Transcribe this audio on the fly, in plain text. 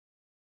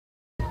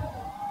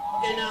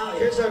Okay, now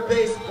here's our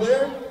bass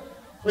player.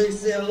 Please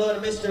say hello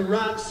to Mr.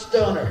 Rob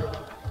Stoner.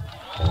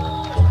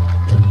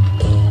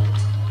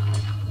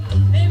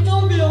 Hey,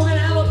 Mobile, we're gonna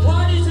have a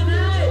party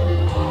tonight.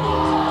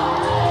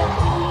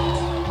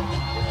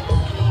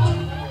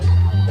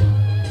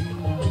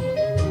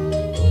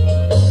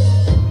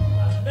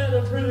 I met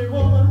a pretty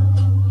woman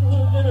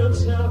in a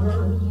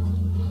tavern.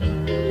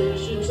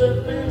 She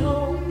took me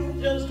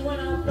home just when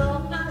I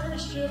thought my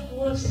ship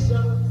was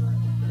sunk.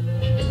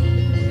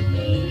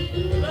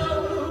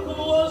 Love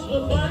was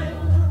the thing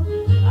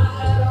I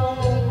had on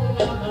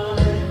my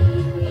mind.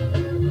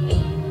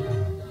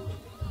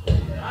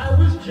 I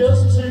was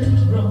just too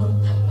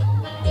drunk.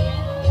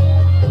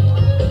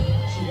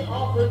 She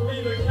offered me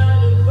the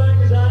kind of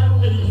things I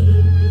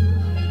needed.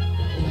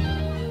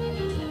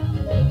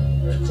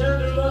 Her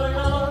tender loving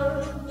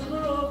arms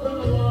were open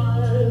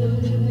wide.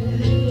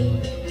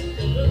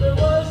 But there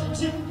wasn't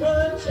too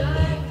much I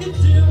could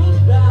do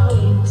about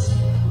it.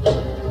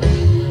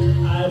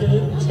 I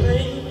didn't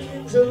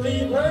mean to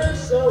leave her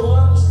so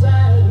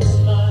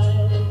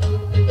unsatisfied.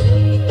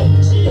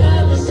 She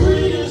had the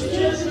sweetest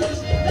kisses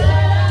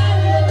that I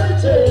ever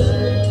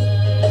tasted,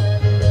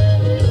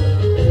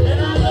 and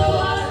I know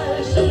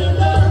I should have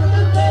done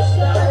the best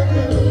I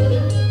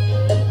could.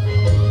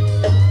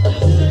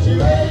 This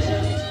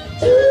situation's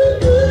too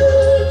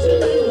good to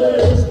be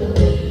wasted,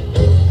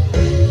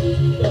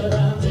 but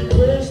I'm too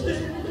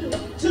wasted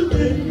to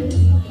be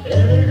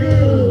any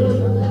good.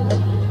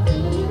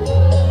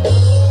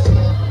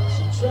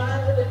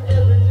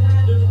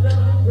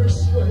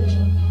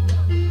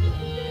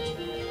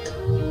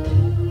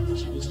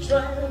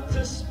 Trying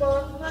to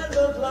spark my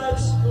love like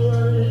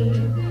spring,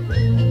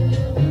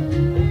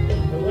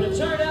 but when it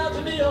turned out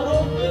to be a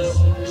hopeless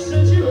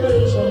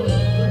situation,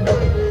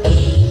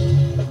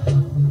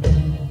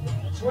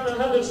 that's when I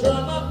had to try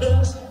my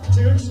best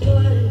to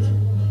explain.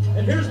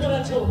 And here's what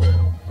I told her.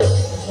 I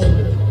told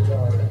her,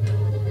 darling,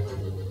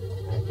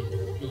 I can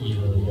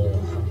feel your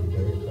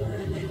hunger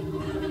burning.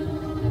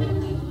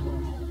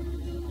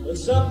 But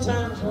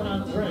sometimes when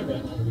I'm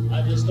drinking,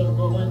 I just don't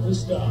know when to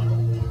stop.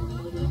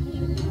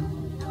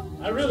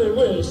 I really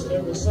wish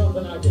there was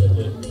something I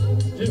could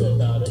do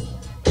about it.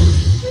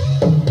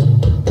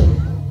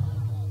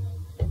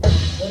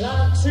 But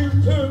I'm too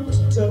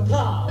pooped to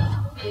pop.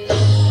 She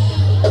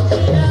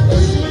got the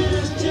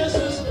sweetest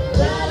kisses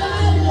that I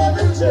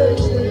ever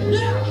tasted.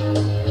 Yeah!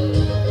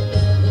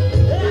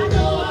 And I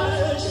know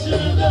I should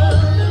have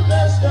done the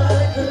best I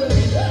could.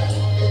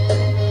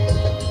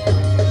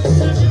 The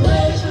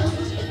situation's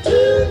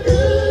too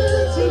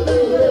good to be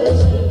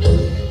wasted,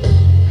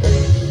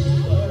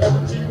 but I'm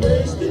too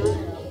wasted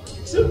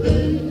to be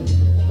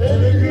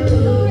any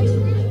good.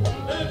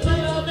 Let me play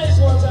it on bass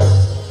one time.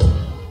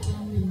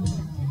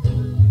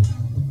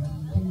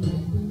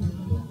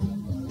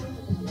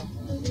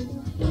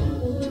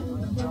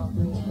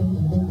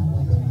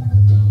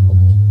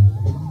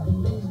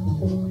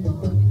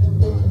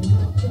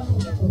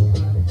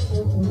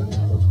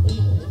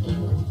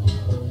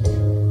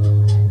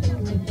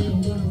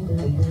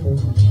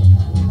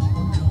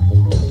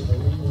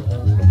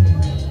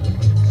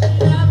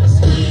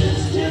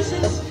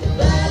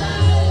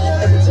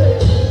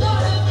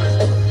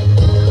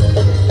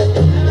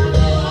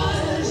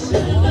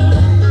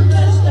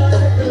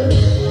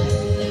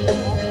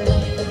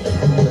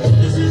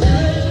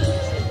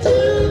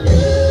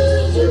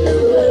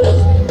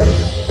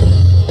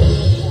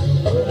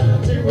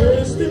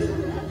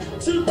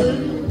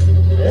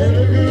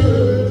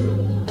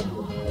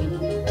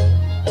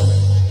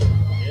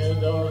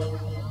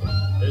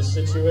 This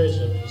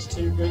situation is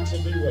too good to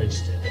be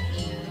wasted,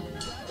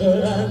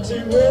 but I'm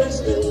too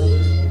wasted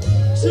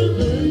to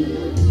be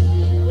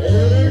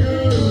any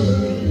good.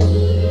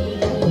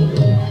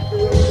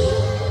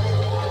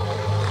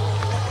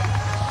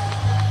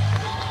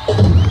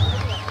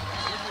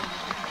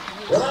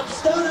 Rob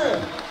Stoner.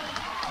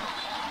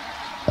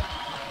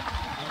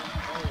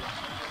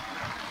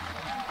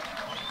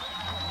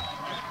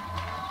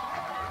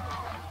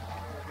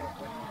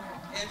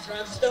 It's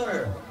Rob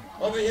Stoner.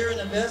 Over here in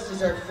the best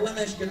is our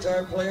Flemish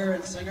guitar player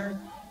and singer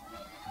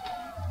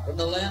from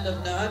the land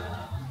of Nod.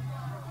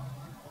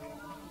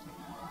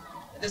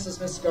 And this is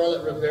Miss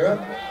Scarlett Rivera.